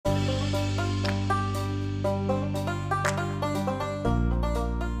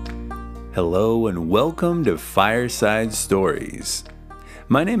Hello and welcome to Fireside Stories.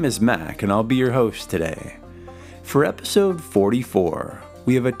 My name is Mac and I'll be your host today. For episode 44,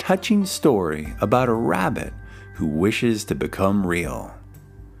 we have a touching story about a rabbit who wishes to become real.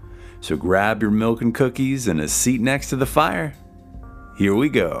 So grab your milk and cookies and a seat next to the fire. Here we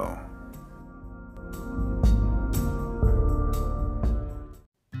go.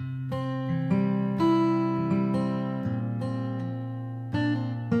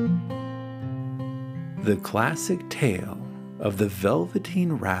 The classic tale of the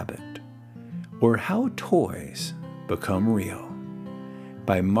Velveteen Rabbit, or How Toys Become Real,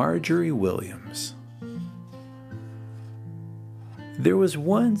 by Marjorie Williams. There was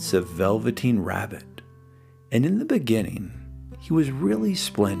once a Velveteen Rabbit, and in the beginning, he was really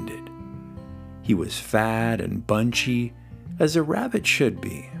splendid. He was fat and bunchy, as a rabbit should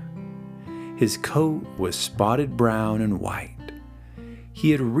be. His coat was spotted brown and white.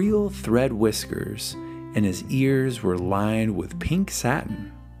 He had real thread whiskers, and his ears were lined with pink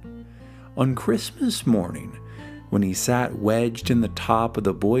satin. On Christmas morning, when he sat wedged in the top of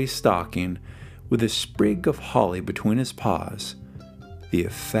the boy's stocking with a sprig of holly between his paws, the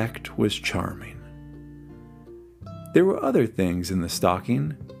effect was charming. There were other things in the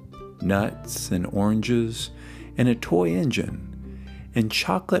stocking: nuts and oranges, and a toy engine, and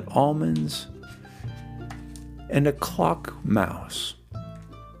chocolate almonds, and a clock mouse.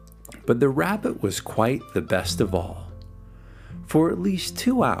 But the rabbit was quite the best of all. For at least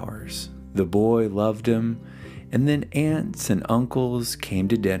 2 hours, the boy loved him, and then aunts and uncles came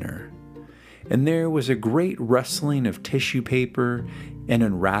to dinner. And there was a great rustling of tissue paper and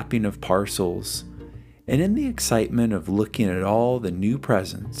unwrapping of parcels. And in the excitement of looking at all the new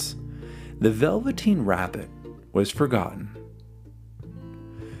presents, the Velveteen Rabbit was forgotten.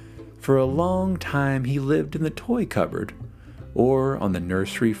 For a long time he lived in the toy cupboard, or on the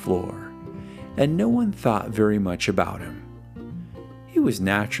nursery floor, and no one thought very much about him. He was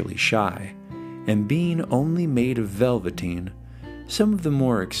naturally shy, and being only made of velveteen, some of the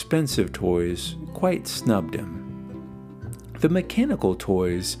more expensive toys quite snubbed him. The mechanical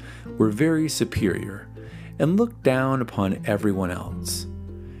toys were very superior, and looked down upon everyone else.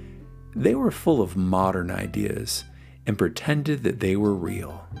 They were full of modern ideas, and pretended that they were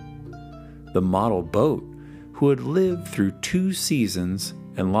real. The model boat, who had lived through 2 seasons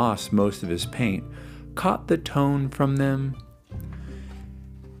and lost most of his paint, caught the tone from them.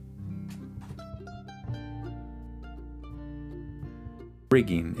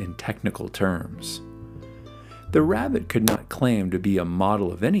 Rigging in technical terms. The rabbit could not claim to be a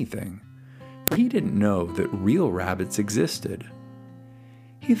model of anything, for he didn't know that real rabbits existed.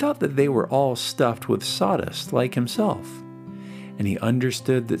 He thought that they were all stuffed with sawdust like himself, and he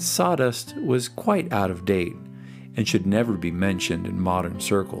understood that sawdust was quite out of date and should never be mentioned in modern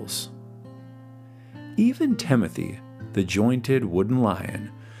circles. Even Timothy, the jointed wooden lion,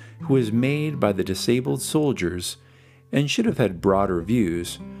 who was made by the disabled soldiers and should have had broader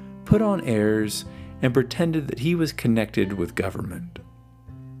views, put on airs and pretended that he was connected with government.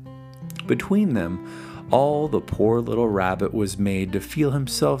 Between them, all the poor little rabbit was made to feel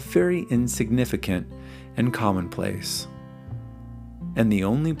himself very insignificant and commonplace. And the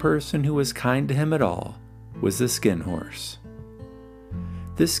only person who was kind to him at all was the Skin Horse.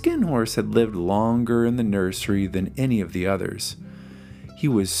 The Skin Horse had lived longer in the nursery than any of the others. He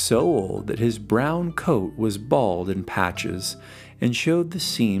was so old that his brown coat was bald in patches and showed the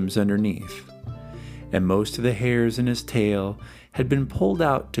seams underneath, and most of the hairs in his tail had been pulled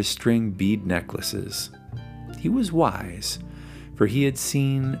out to string bead necklaces. He was wise, for he had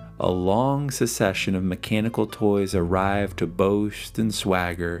seen a long succession of mechanical toys arrive to boast and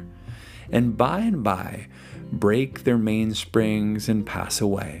swagger, and by break their mainsprings and pass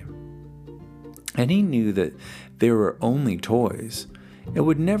away. And he knew that they were only toys and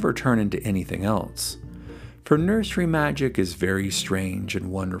would never turn into anything else, for nursery magic is very strange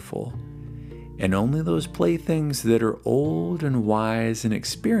and wonderful, and only those playthings that are old and wise and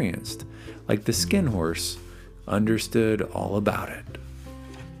experienced, like the Skin Horse, understood all about it.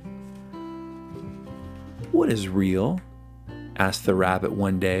 "What is real?" asked the rabbit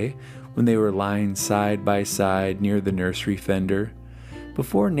one day when they were lying side by side near the nursery fender,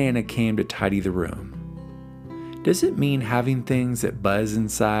 before Nana came to tidy the room. "Does it mean having things that buzz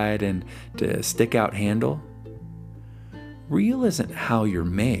inside and to stick out handle?" "Real isn't how you're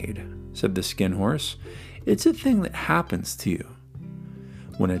made," said the Skin Horse. "It's a thing that happens to you.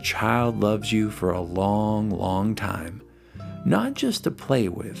 When a child loves you for a long, long time, not just to play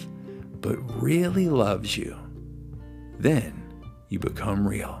with, but really loves you, then you become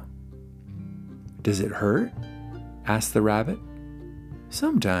real." "Does it hurt?" asked the rabbit.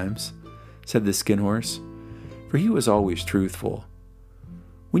 "Sometimes, said the Skin Horse, for he was always truthful.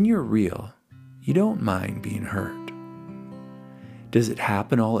 "When you're real, you don't mind being hurt." "Does it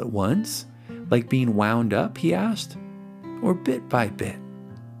happen all at once, like being wound up?" he asked, "or bit by bit?"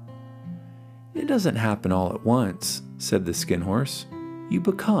 "It doesn't happen all at once," said the Skin Horse. "You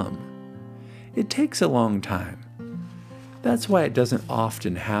become. It takes a long time. That's why it doesn't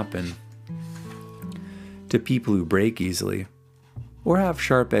often happen to people who break easily, or have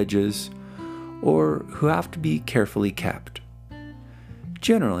sharp edges, or who have to be carefully kept.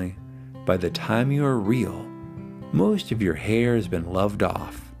 Generally, by the time you are real, most of your hair has been loved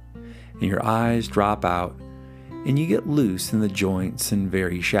off, and your eyes drop out, and you get loose in the joints and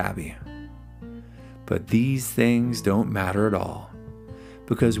very shabby. But these things don't matter at all,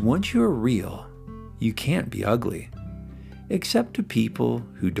 because once you are real, you can't be ugly, except to people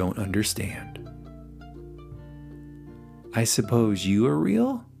who don't understand." "I suppose you are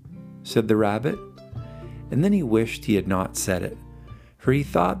real?" said the rabbit, and then he wished he had not said it, for he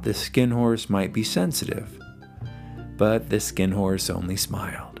thought the Skin Horse might be sensitive. But the Skin Horse only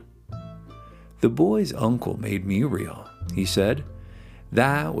smiled. "The boy's uncle made me real," he said.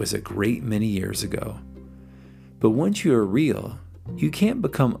 "That was a great many years ago. But once you are real, you can't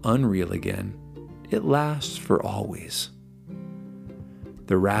become unreal again. It lasts for always."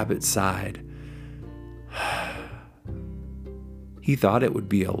 The rabbit sighed. He thought it would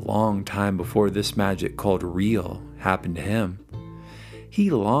be a long time before this magic called real happened to him. He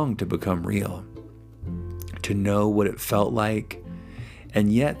longed to become real, to know what it felt like,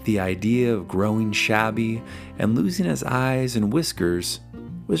 and yet the idea of growing shabby and losing his eyes and whiskers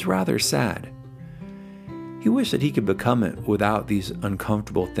was rather sad. He wished that he could become it without these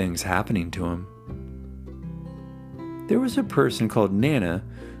uncomfortable things happening to him. There was a person called Nana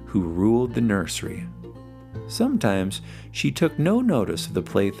who ruled the nursery. Sometimes she took no notice of the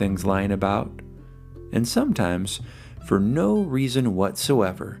playthings lying about, and sometimes, for no reason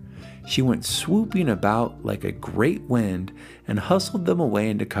whatsoever, she went swooping about like a great wind and hustled them away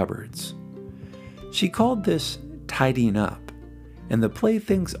into cupboards. She called this tidying up, and the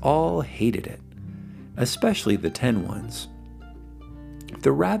playthings all hated it, especially the tin ones.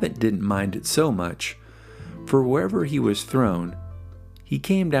 The rabbit didn't mind it so much, for wherever he was thrown, he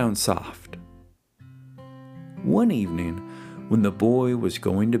came down soft. One evening, when the boy was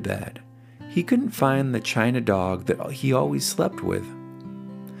going to bed, he couldn't find the china dog that he always slept with.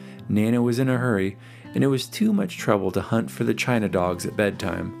 Nana was in a hurry, and it was too much trouble to hunt for the china dogs at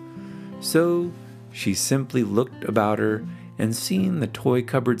bedtime. So she simply looked about her, and seeing the toy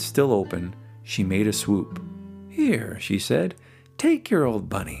cupboard still open, she made a swoop. "Here," she said, "take your old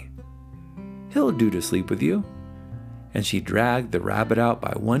bunny. He'll do to sleep with you." And she dragged the rabbit out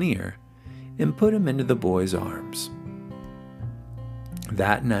by one ear and put him into the boy's arms.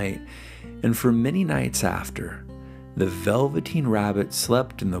 That night, and for many nights after, the Velveteen Rabbit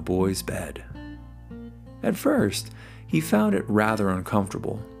slept in the boy's bed. At first, he found it rather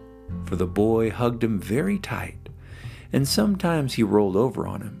uncomfortable, for the boy hugged him very tight, and sometimes he rolled over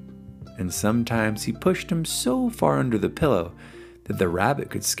on him, and sometimes he pushed him so far under the pillow that the rabbit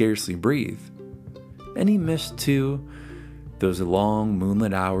could scarcely breathe. And he missed, too, those long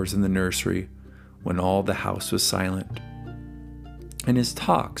moonlit hours in the nursery when all the house was silent, and his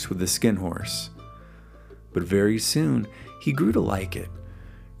talks with the Skin Horse. But very soon he grew to like it,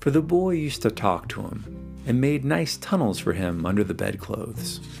 for the boy used to talk to him and made nice tunnels for him under the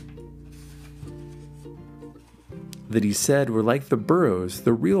bedclothes that he said were like the burrows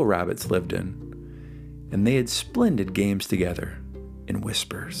the real rabbits lived in, and they had splendid games together, in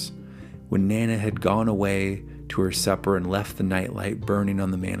whispers, when Nana had gone away to her supper and left the nightlight burning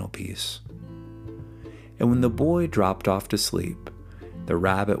on the mantelpiece. And when the boy dropped off to sleep, the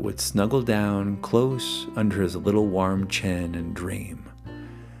rabbit would snuggle down close under his little warm chin and dream,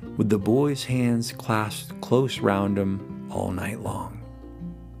 with the boy's hands clasped close round him all night long.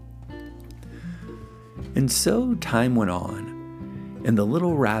 And so time went on, and the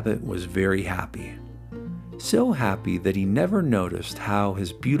little rabbit was very happy. So happy that he never noticed how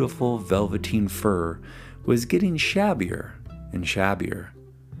his beautiful velveteen fur was getting shabbier and shabbier,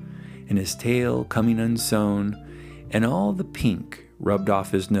 and his tail coming unsewn, and all the pink rubbed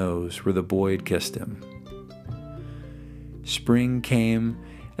off his nose where the boy had kissed him. Spring came,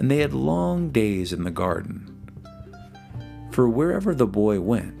 and they had long days in the garden. For wherever the boy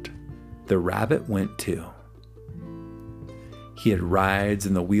went, the rabbit went too. He had rides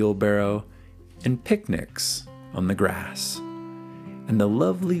in the wheelbarrow and picnics on the grass, and the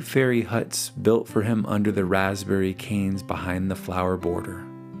lovely fairy huts built for him under the raspberry canes behind the flower border.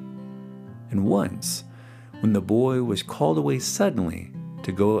 And once, when the boy was called away suddenly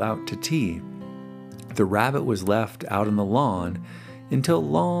to go out to tea, the rabbit was left out on the lawn until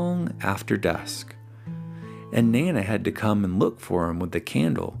long after dusk. And Nana had to come and look for him with the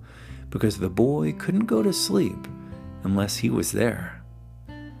candle because the boy couldn't go to sleep unless he was there.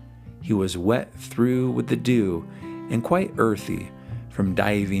 He was wet through with the dew and quite earthy from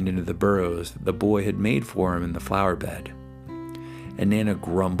diving into the burrows that the boy had made for him in the flower bed. And Nana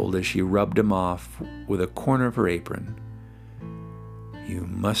grumbled as she rubbed him off with a corner of her apron. "You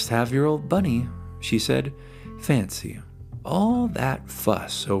must have your old bunny," she said. "Fancy all that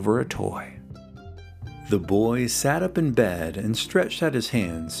fuss over a toy." The boy sat up in bed and stretched out his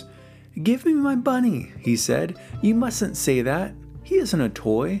hands. "Give me my bunny," he said. "You mustn't say that. He isn't a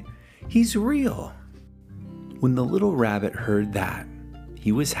toy. He's real." When the little rabbit heard that,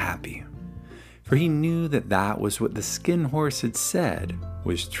 he was happy, for he knew that that was what the Skin Horse had said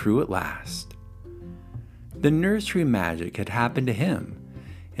was true at last. The nursery magic had happened to him,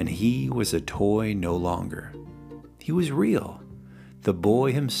 and he was a toy no longer. He was real. The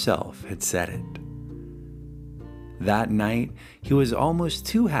boy himself had said it. That night, he was almost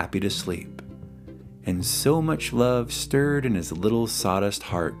too happy to sleep, and so much love stirred in his little sawdust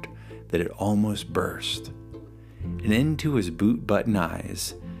heart that it almost burst. And into his boot-button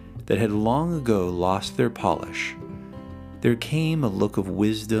eyes, that had long ago lost their polish, there came a look of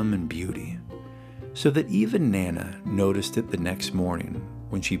wisdom and beauty, so that even Nana noticed it the next morning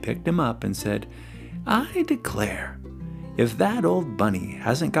when she picked him up and said, "I declare, if that old bunny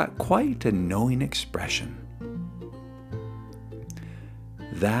hasn't got quite a knowing expression."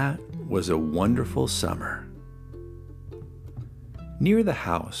 That was a wonderful summer. Near the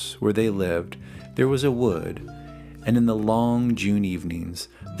house where they lived, there was a wood, and in the long June evenings,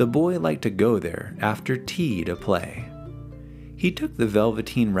 the boy liked to go there after tea to play. He took the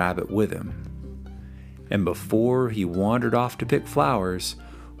Velveteen Rabbit with him, and before he wandered off to pick flowers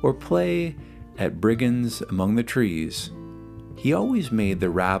or play at brigands among the trees, he always made the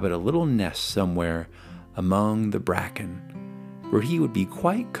rabbit a little nest somewhere among the bracken, where he would be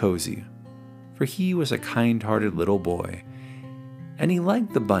quite cozy, for he was a kind-hearted little boy, and he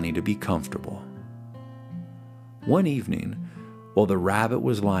liked the bunny to be comfortable. One evening, while the rabbit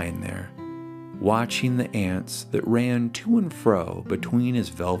was lying there, watching the ants that ran to and fro between his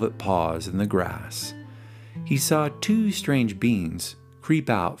velvet paws in the grass, he saw two strange beings creep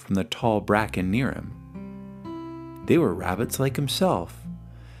out from the tall bracken near him. They were rabbits like himself,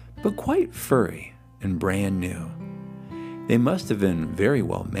 but quite furry and brand new. They must have been very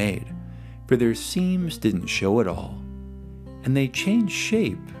well made, for their seams didn't show at all, and they changed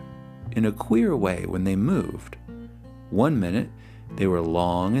shape in a queer way when they moved. One minute they were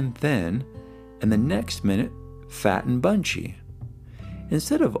long and thin, and the next minute fat and bunchy,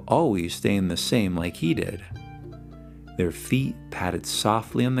 instead of always staying the same like he did. Their feet patted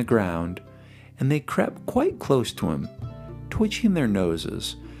softly on the ground, and they crept quite close to him, twitching their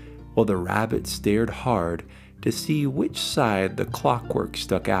noses, while the rabbit stared hard to see which side the clockwork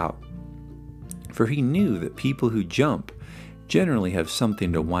stuck out, for he knew that people who jump generally have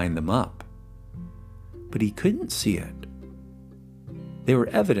something to wind them up. But he couldn't see it. They were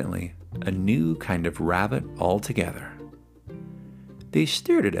evidently a new kind of rabbit altogether. They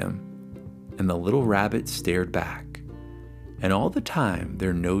stared at him, and the little rabbit stared back, and all the time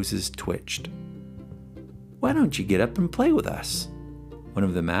their noses twitched. "Why don't you get up and play with us?" one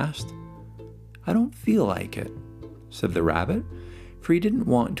of them asked. "I don't feel like it," said the rabbit, for he didn't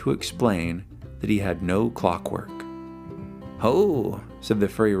want to explain that he had no clockwork. "Oh," said the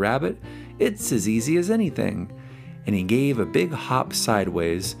furry rabbit, "it's as easy as anything," and he gave a big hop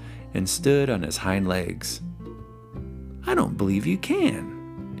sideways and stood on his hind legs. "I don't believe you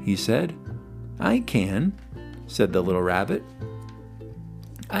can," he said. "I can," said the little rabbit.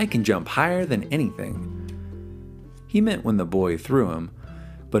 "I can jump higher than anything." He meant when the boy threw him,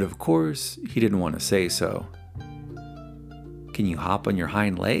 but of course he didn't want to say so. "Can you hop on your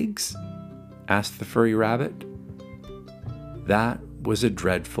hind legs?" asked the furry rabbit. That was a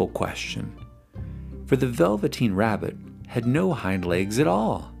dreadful question, for the Velveteen Rabbit had no hind legs at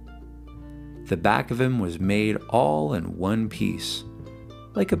all. The back of him was made all in one piece,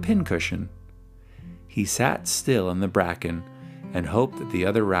 like a pincushion. He sat still in the bracken and hoped that the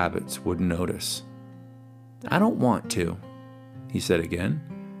other rabbits wouldn't notice. "I don't want to," he said again.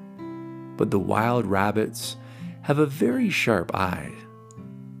 But the wild rabbits have a very sharp eye,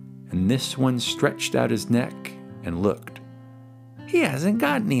 and this one stretched out his neck and looked. "He hasn't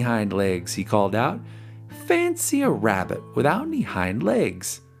got any hind legs," he called out. "Fancy a rabbit without any hind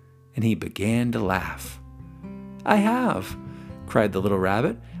legs!" And he began to laugh. "I have," cried the little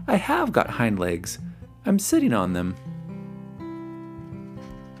rabbit. "I have got hind legs. I'm sitting on them."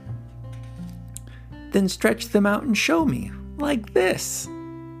 "Then stretch them out and show me, like this,"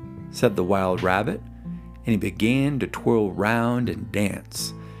 said the wild rabbit, and he began to twirl round and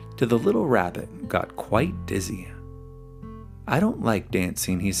dance till the little rabbit got quite dizzy. "I don't like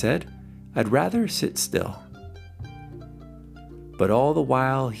dancing," he said. "I'd rather sit still." But all the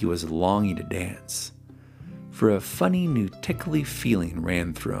while he was longing to dance, for a funny new tickly feeling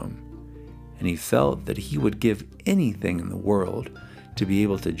ran through him, and he felt that he would give anything in the world to be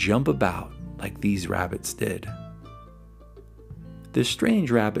able to jump about like these rabbits did. The strange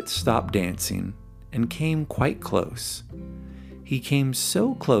rabbit stopped dancing and came quite close. He came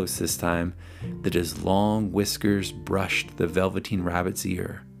so close this time that his long whiskers brushed the Velveteen Rabbit's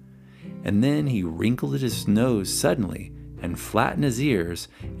ear, and then he wrinkled his nose suddenly and flattened his ears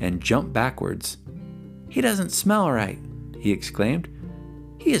and jumped backwards. "He doesn't smell right," he exclaimed.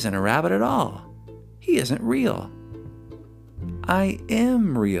 "He isn't a rabbit at all. He isn't real." "I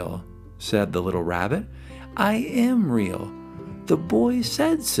am real," said the little rabbit. "I am real. The boy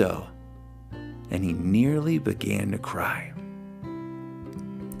said so." And he nearly began to cry.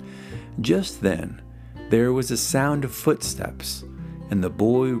 Just then, there was a sound of footsteps, and the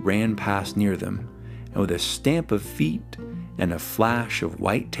boy ran past near them, and with a stamp of feet and a flash of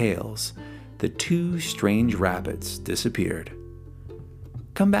white tails, the two strange rabbits disappeared.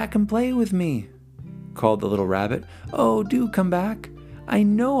 "Come back and play with me," called the little rabbit. "Oh, do come back. I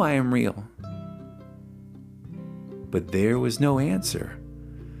know I am real." But there was no answer.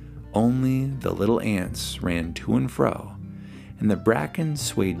 Only the little ants ran to and fro, and the bracken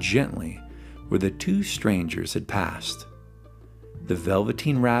swayed gently where the two strangers had passed. The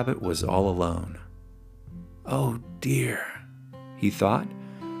Velveteen Rabbit was all alone. "Oh dear," he thought.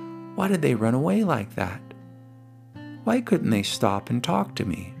 "Why did they run away like that? Why couldn't they stop and talk to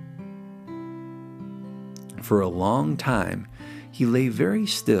me?" For a long time, he lay very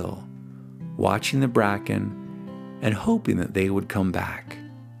still, watching the bracken and hoping that they would come back.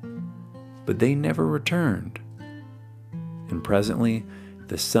 But they never returned. And presently,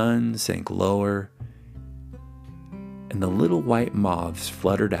 the sun sank lower, and the little white moths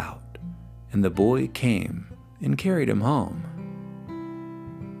fluttered out, and the boy came and carried him home.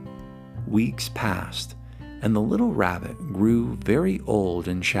 Weeks passed, and the little rabbit grew very old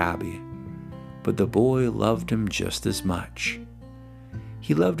and shabby, but the boy loved him just as much.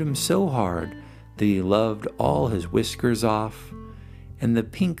 He loved him so hard that he loved all his whiskers off, and the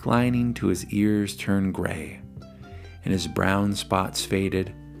pink lining to his ears turned gray, and his brown spots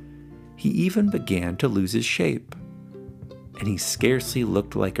faded. He even began to lose his shape, and he scarcely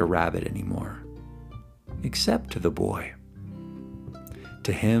looked like a rabbit anymore, except to the boy.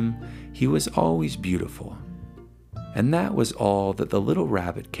 To him, he was always beautiful, and that was all that the little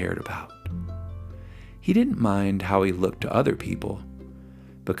rabbit cared about. He didn't mind how he looked to other people,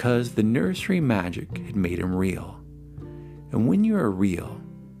 because the nursery magic had made him real. And when you are real,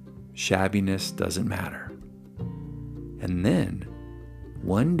 shabbiness doesn't matter. And then,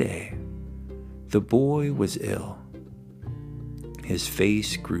 one day, the boy was ill. His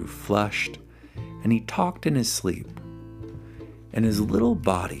face grew flushed, and he talked in his sleep. And his little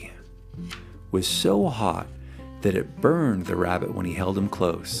body was so hot that it burned the rabbit when he held him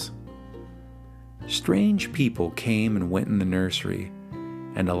close. Strange people came and went in the nursery,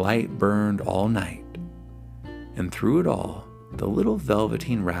 and a light burned all night. And through it all, the little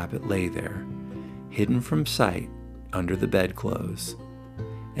Velveteen Rabbit lay there, hidden from sight under the bedclothes.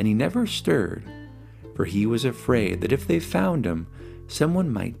 And he never stirred, for he was afraid that if they found him,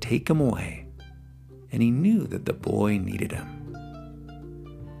 someone might take him away. And he knew that the boy needed him.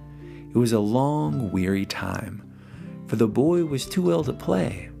 It was a long, weary time, for the boy was too ill to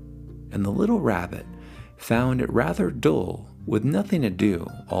play, and the little rabbit found it rather dull with nothing to do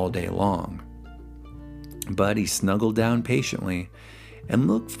all day long. But he snuggled down patiently and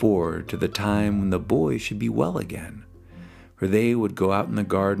looked forward to the time when the boy should be well again, for they would go out in the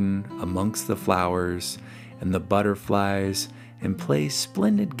garden amongst the flowers and the butterflies and play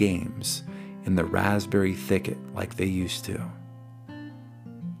splendid games in the raspberry thicket like they used to.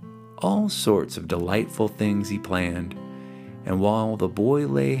 All sorts of delightful things he planned, and while the boy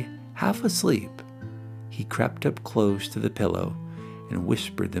lay half asleep, he crept up close to the pillow and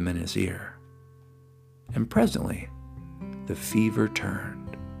whispered them in his ear. And presently, the fever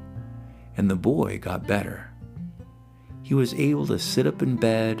turned, and the boy got better. He was able to sit up in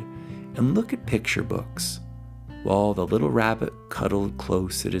bed and look at picture books, while the little rabbit cuddled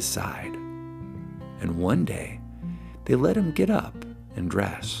close at his side. And one day, they let him get up and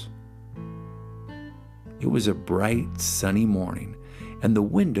dress. It was a bright, sunny morning, and the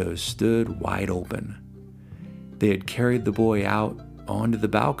windows stood wide open. They had carried the boy out onto the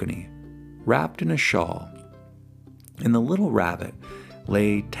balcony, wrapped in a shawl, and the little rabbit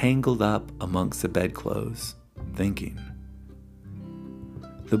lay tangled up amongst the bedclothes, thinking.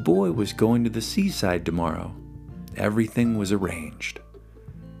 The boy was going to the seaside tomorrow. Everything was arranged.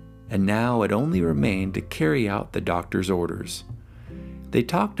 And now it only remained to carry out the doctor's orders. They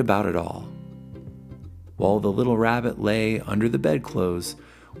talked about it all, while the little rabbit lay under the bedclothes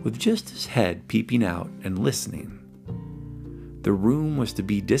with just his head peeping out and listening. The room was to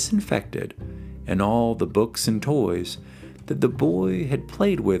be disinfected, and all the books and toys that the boy had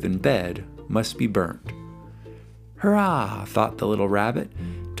played with in bed must be burnt. "Hurrah!" thought the little rabbit.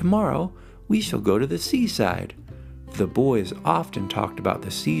 "Tomorrow we shall go to the seaside." The boys often talked about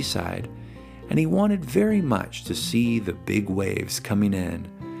the seaside, and he wanted very much to see the big waves coming in,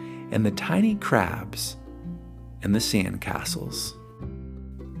 and the tiny crabs, and the sand castles.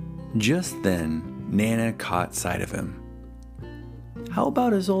 Just then, Nana caught sight of him. "How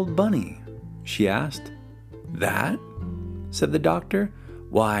about his old bunny?" she asked. "That?" said the doctor.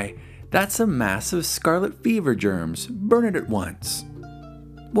 "Why, that's a mass of scarlet fever germs. Burn it at once."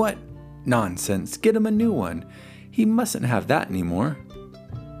 "What? Nonsense. Get him a new one. He mustn't have that anymore."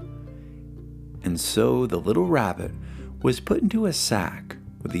 And so the little rabbit was put into a sack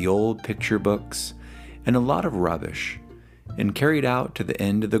with the old picture books and a lot of rubbish, and carried out to the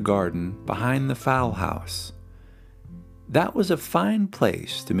end of the garden behind the fowl house. That was a fine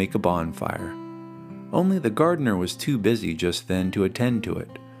place to make a bonfire, only the gardener was too busy just then to attend to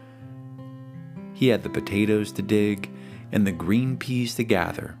it. He had the potatoes to dig and the green peas to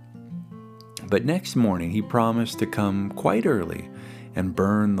gather. But next morning he promised to come quite early and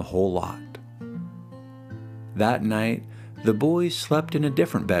burn the whole lot. That night the boy slept in a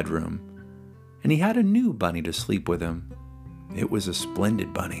different bedroom, and he had a new bunny to sleep with him. It was a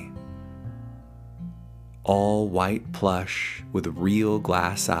splendid bunny, all white plush with real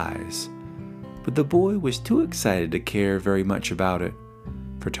glass eyes. But the boy was too excited to care very much about it,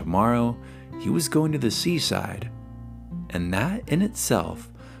 for tomorrow he was going to the seaside, and that in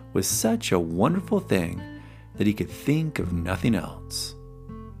itself was such a wonderful thing that he could think of nothing else.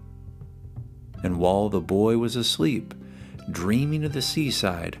 And while the boy was asleep, dreaming of the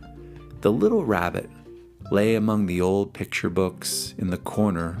seaside, the little rabbit lay among the old picture books in the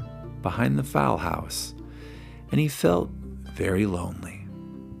corner behind the fowl house, and he felt very lonely.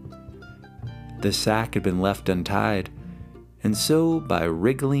 The sack had been left untied, and so by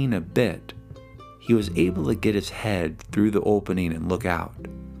wriggling a bit, he was able to get his head through the opening and look out.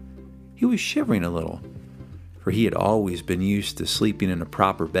 He was shivering a little, for he had always been used to sleeping in a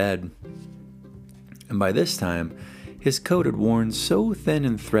proper bed, and by this time his coat had worn so thin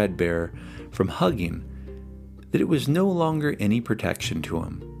and threadbare from hugging that it was no longer any protection to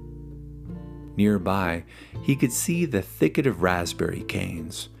him. Nearby, he could see the thicket of raspberry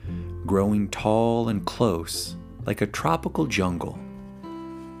canes, growing tall and close like a tropical jungle,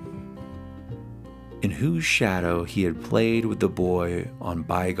 in whose shadow he had played with the boy on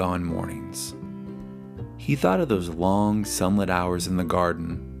bygone mornings. He thought of those long sunlit hours in the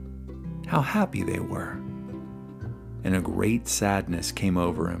garden, how happy they were, and a great sadness came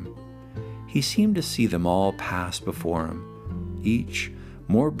over him. He seemed to see them all pass before him, each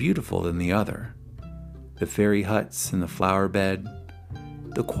more beautiful than the other. The fairy huts in the flower bed,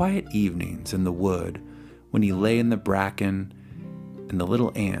 the quiet evenings in the wood when he lay in the bracken and the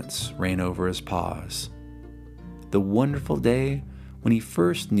little ants ran over his paws, the wonderful day when he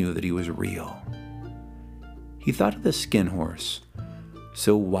first knew that he was real. He thought of the skin horse,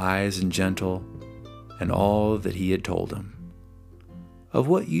 so wise and gentle, and all that he had told him. Of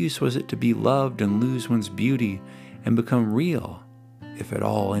what use was it to be loved and lose one's beauty and become real if it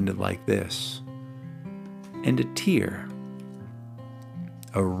all ended like this? And a tear,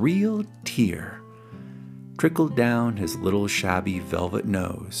 a real tear, trickled down his little shabby velvet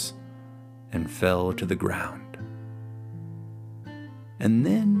nose and fell to the ground. And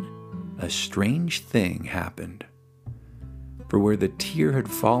then a strange thing happened. For where the tear had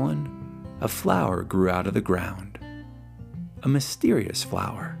fallen, a flower grew out of the ground. A mysterious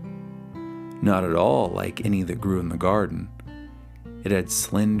flower, not at all like any that grew in the garden. It had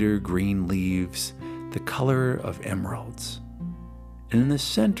slender green leaves, the color of emeralds, and in the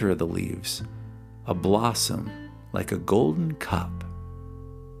center of the leaves, a blossom like a golden cup.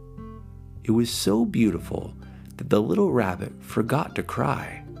 It was so beautiful that the little rabbit forgot to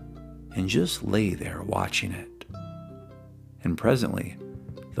cry and just lay there watching it. And presently,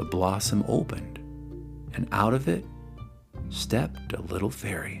 the blossom opened, and out of it stepped a little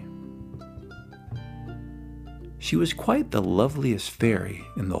fairy. She was quite the loveliest fairy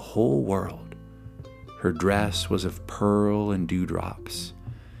in the whole world. Her dress was of pearl and dewdrops,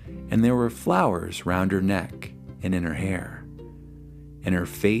 and there were flowers round her neck and in her hair, and her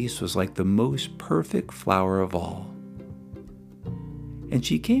face was like the most perfect flower of all. And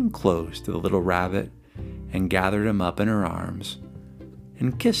she came close to the little rabbit and gathered him up in her arms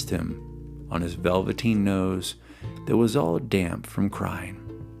and kissed him on his velveteen nose that was all damp from crying.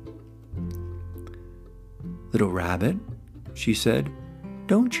 "Little rabbit," she said,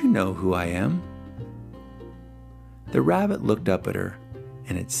 "don't you know who I am?" The rabbit looked up at her,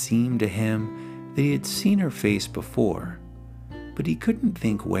 and it seemed to him that he had seen her face before, but he couldn't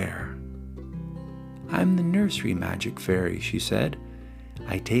think where. "I'm the nursery magic fairy," she said.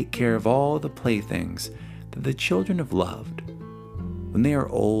 "I take care of all the playthings that the children have loved. When they are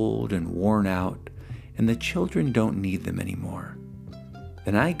old and worn out, and the children don't need them anymore,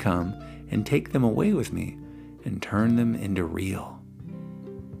 then I come and take them away with me and turn them into real."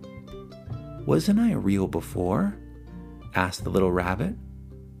 "Wasn't I real before?" asked the little rabbit.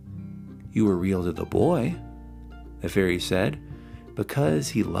 "You were real to the boy," the fairy said, "because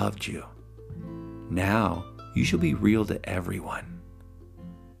he loved you. Now you shall be real to everyone."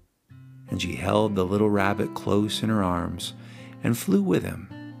 And she held the little rabbit close in her arms and flew with him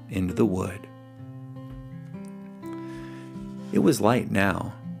into the wood. It was light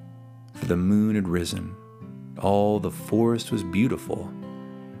now, for the moon had risen. All the forest was beautiful,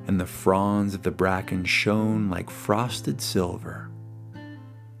 and the fronds of the bracken shone like frosted silver.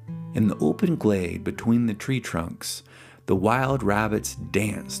 In the open glade between the tree trunks, the wild rabbits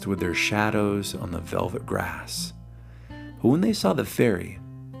danced with their shadows on the velvet grass. But when they saw the fairy,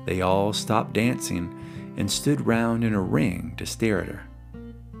 they all stopped dancing and stood round in a ring to stare at her.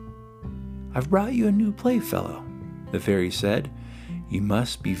 "I've brought you a new playfellow," the fairy said. "You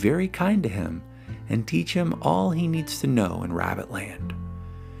must be very kind to him and teach him all he needs to know in Rabbitland,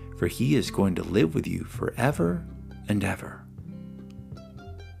 for he is going to live with you forever and ever."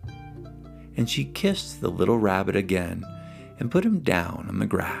 And she kissed the little rabbit again and put him down on the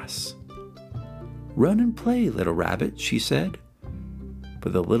grass. "Run and play, little rabbit," she said.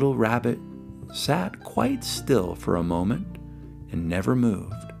 But the little rabbit sat quite still for a moment and never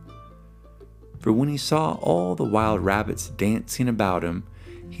moved. For when he saw all the wild rabbits dancing about him,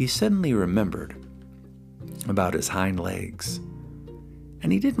 he suddenly remembered about his hind legs.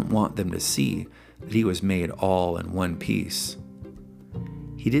 And he didn't want them to see that he was made all in one piece.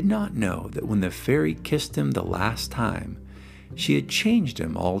 He did not know that when the fairy kissed him the last time, she had changed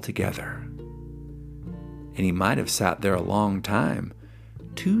him altogether. And he might have sat there a long time,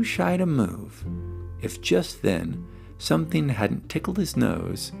 too shy to move, if just then something hadn't tickled his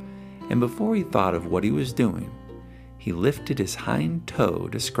nose, and before he thought of what he was doing, he lifted his hind toe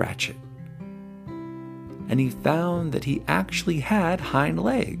to scratch it. And he found that he actually had hind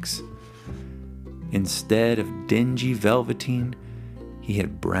legs. Instead of dingy velveteen, he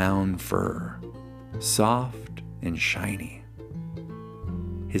had brown fur, soft and shiny.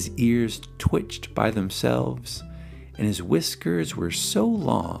 His ears twitched by themselves, and his whiskers were so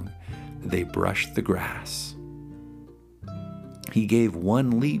long that they brushed the grass. He gave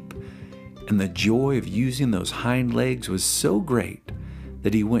one leap, and the joy of using those hind legs was so great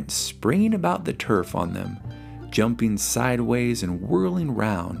that he went springing about the turf on them, jumping sideways and whirling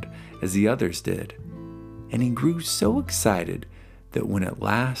round as the others did. And he grew so excited that when at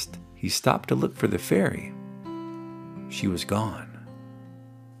last he stopped to look for the fairy, she was gone.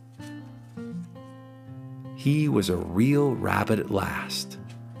 He was a real rabbit at last,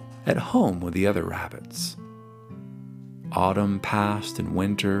 at home with the other rabbits. Autumn passed and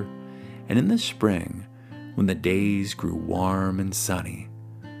winter, and in the spring, when the days grew warm and sunny,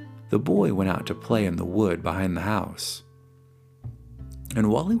 the boy went out to play in the wood behind the house. And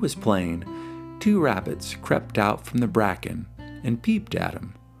while he was playing, 2 rabbits crept out from the bracken and peeped at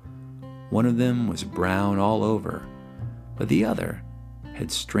him. One of them was brown all over, but the other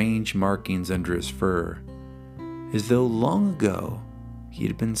had strange markings under his fur, as though long ago he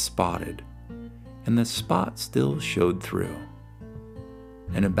had been spotted, and the spot still showed through.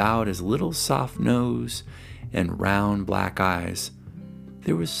 And about his little soft nose and round black eyes,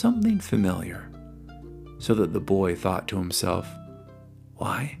 there was something familiar, so that the boy thought to himself,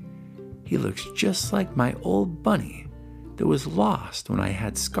 "Why, he looks just like my old bunny that was lost when I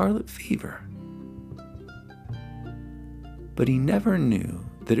had scarlet fever." But he never knew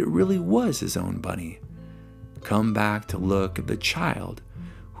that it really was his own bunny, come back to look at the child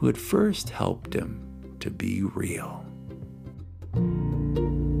who had first helped him to be real.